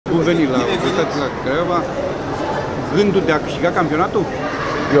Bun venit la Universitatea Craiova. Gândul de a câștiga campionatul?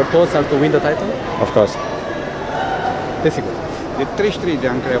 Your thoughts are to win the title? Of course. Desigur. De 33 de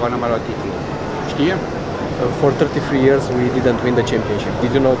ani Craiova n-a mai luat titlul. Știe? For 33 years we didn't win the championship.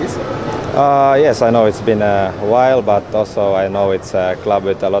 Did you know this? Yes, I know it's been a while, but also I know it's a club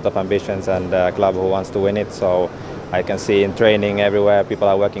with a lot of ambitions and a club who wants to win it. So I can see in training everywhere people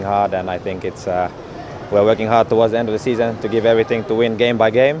are working hard, and I think it's we're working hard towards the end of the season to give everything to win game by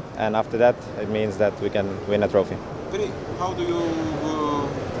game, and after that it means that we can win a trophy. How do you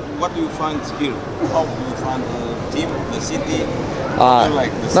what do you find here? How do you find the team, the city?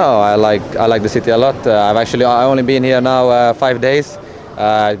 I like the city a lot. I only been here now 5 days.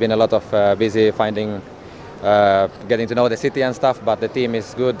 I've been a lot of busy finding, getting to know the city and stuff. But the team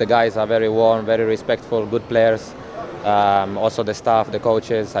is good. The guys are very warm, very respectful, good players. Also the staff, the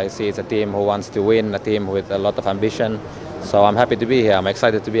coaches. I see it's a team who wants to win, a team with a lot of ambition. So I'm happy to be here. I'm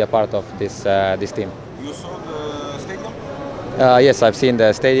excited to be a part of this team. You saw the stadium? Yes, I've seen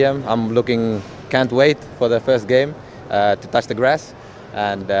the stadium. Can't wait for the first game to touch the grass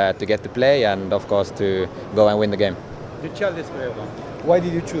and to get to play, and of course to go and win the game. De ce ales Craiova? Why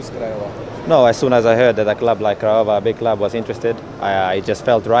did you choose Craiova? No, as soon as I heard that a club like Craiova, a big club, was interested, I just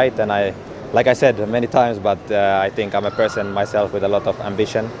felt right, and like I said many times, but I think I'm a person myself with a lot of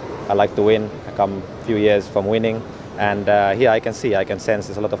ambition. I like to win. I come a few years from winning, and here I can sense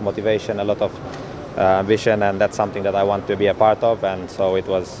there's a lot of motivation, a lot of ambition, and that's something that I want to be a part of, and so it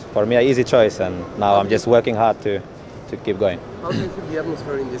was for me an easy choice, and now I'm just working hard to keep going. How do you feel the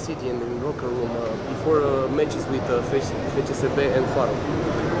atmosphere in the city and in the locker room before matches with FCSB and Faro?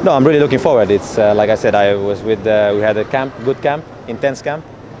 No, I'm really looking forward. It's like I said, I was with we had a good camp, intense camp,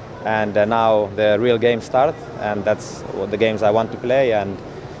 and now the real games start, and that's the games I want to play, and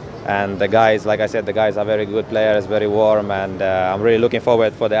the guys, like I said, the guys are very good players, very warm, and I'm really looking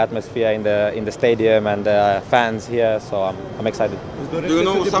forward for the atmosphere in the stadium and the fans here. So I'm excited. Do you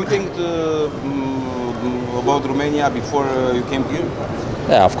know something about Romania before you came here?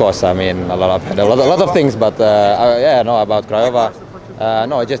 Yeah, of course. I mean, a lot of things, but yeah, I know about Craiova.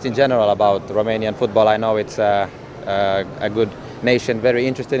 No, just in general about Romanian football. I know it's a good nation, very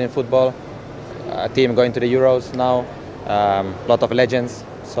interested in football. A team going to the Euros now. Lot of legends.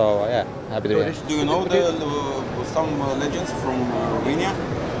 So yeah, happy to be here. Do you know some legends from Romania?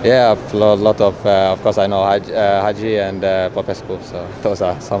 Yeah, a lot of course I know Hagi and Popescu, so those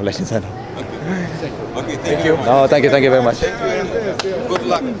are some legends I know. Okay, thank you. No, thank you very much. Good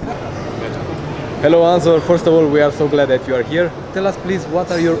luck. Hello Anzor, first of all we are so glad that you are here. Tell us please,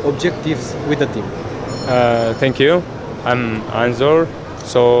 what are your objectives with the team? Thank you. I'm Anzor,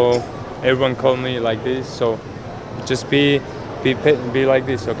 so everyone call me like this, so just be like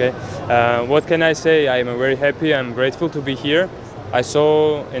this, okay? What can I say? I am very happy, I'm grateful to be here. I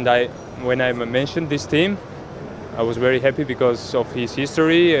saw, and when I mentioned this team, I was very happy because of his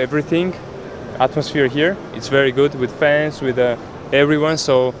history, everything, atmosphere here. It's very good with fans, with everyone,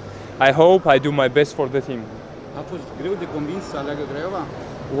 so I hope I do my best for the team. A fost greu de convins să aleagă Craiova?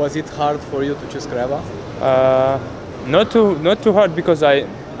 Was it hard for you to choose Craiova? Not too hard, because I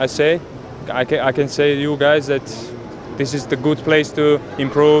can say to you guys that this is the good place to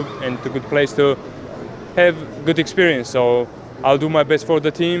improve and the good place to have good experience. So I'll do my best for the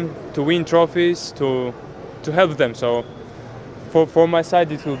team to win trophies, to help them. So for my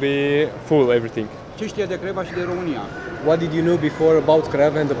side it will be full everything. Ce știa de Craiova și de România? What did you know before about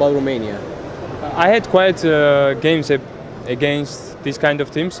Craiova and about Romania? I had quite games against these kind of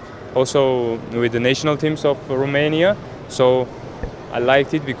teams, also with the national teams of Romania. So I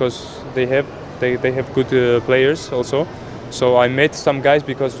liked it because they have good players also. So I met some guys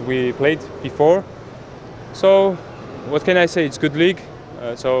because we played before. So what can I say? It's good league.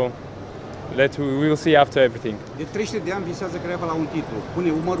 So we will see after everything. De 33 de ani visează Craiova la un titlu.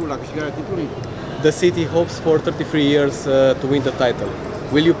 Pune umărul la câștigarea titlului? The city hopes for 33 years to win the title.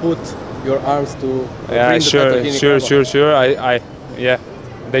 Will you put your arms to bring the title in Craiova? Sure. Yeah,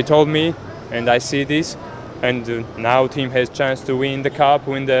 they told me, and I see this, and now team has chance to win the cup,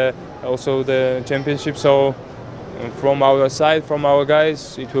 win also the championship. So from our side, from our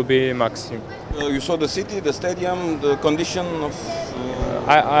guys, it will be maximum. You saw the city, the stadium, the condition of.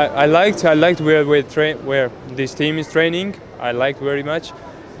 I liked where this team is training. I liked very much.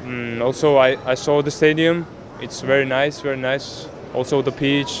 Also, I saw the stadium. It's very nice, very nice. Also the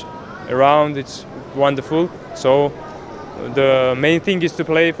pitch around, it's wonderful. So the main thing is to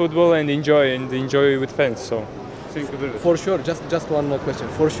play football and enjoy with fans. So For sure, just one question.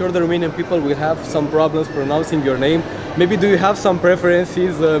 For sure, the Romanian people will have some problems pronouncing your name. Maybe do you have some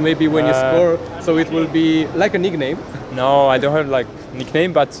preferences? Maybe when you score, so it will be like a nickname. No, I don't have like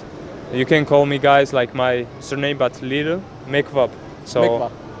nickname, but you can call me guys like my surname, but little Mekvab. So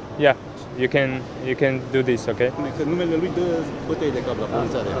Mekvab. yeah, you can do this, okay? Numele lui dă bătăi de cap la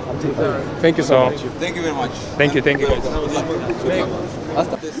pronunțare. Thank you so much. Thank you very much. Thank you guys.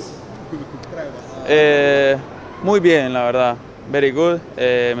 Asta. Muy bien, la verdad. Very good.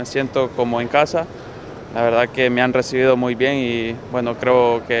 Me siento como en casa. La verdad que me han recibido muy bien y bueno,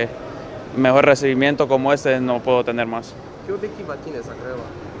 creo que mejor recibimiento como este no puedo tener más. ¿Qué objetiva tienes a Craiova?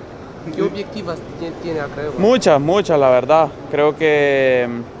 ¿Qué objetivas tiene a Craiova? Muchas, la verdad. Creo que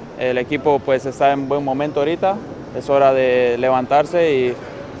el equipo pues está en buen momento ahorita. Es hora de levantarse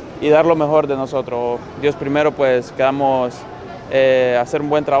y dar lo mejor de nosotros. Dios primero, pues quedamos hacer un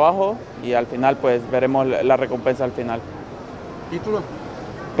buen trabajo y al final pues veremos la recompensa al final. ¿Título?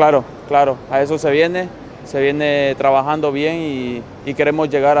 Claro, a eso se viene trabajando bien y queremos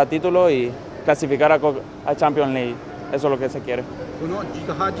llegar a título y clasificar a Champions League. Eso es lo que se quiere.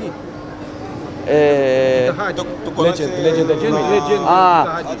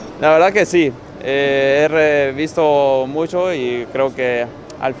 La verdad que sí, he visto mucho y creo que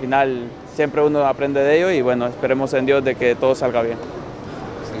al final siempre uno aprende de ello y bueno, esperemos en Dios de que todo salga bien.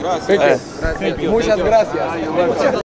 Gracias. Muchas gracias.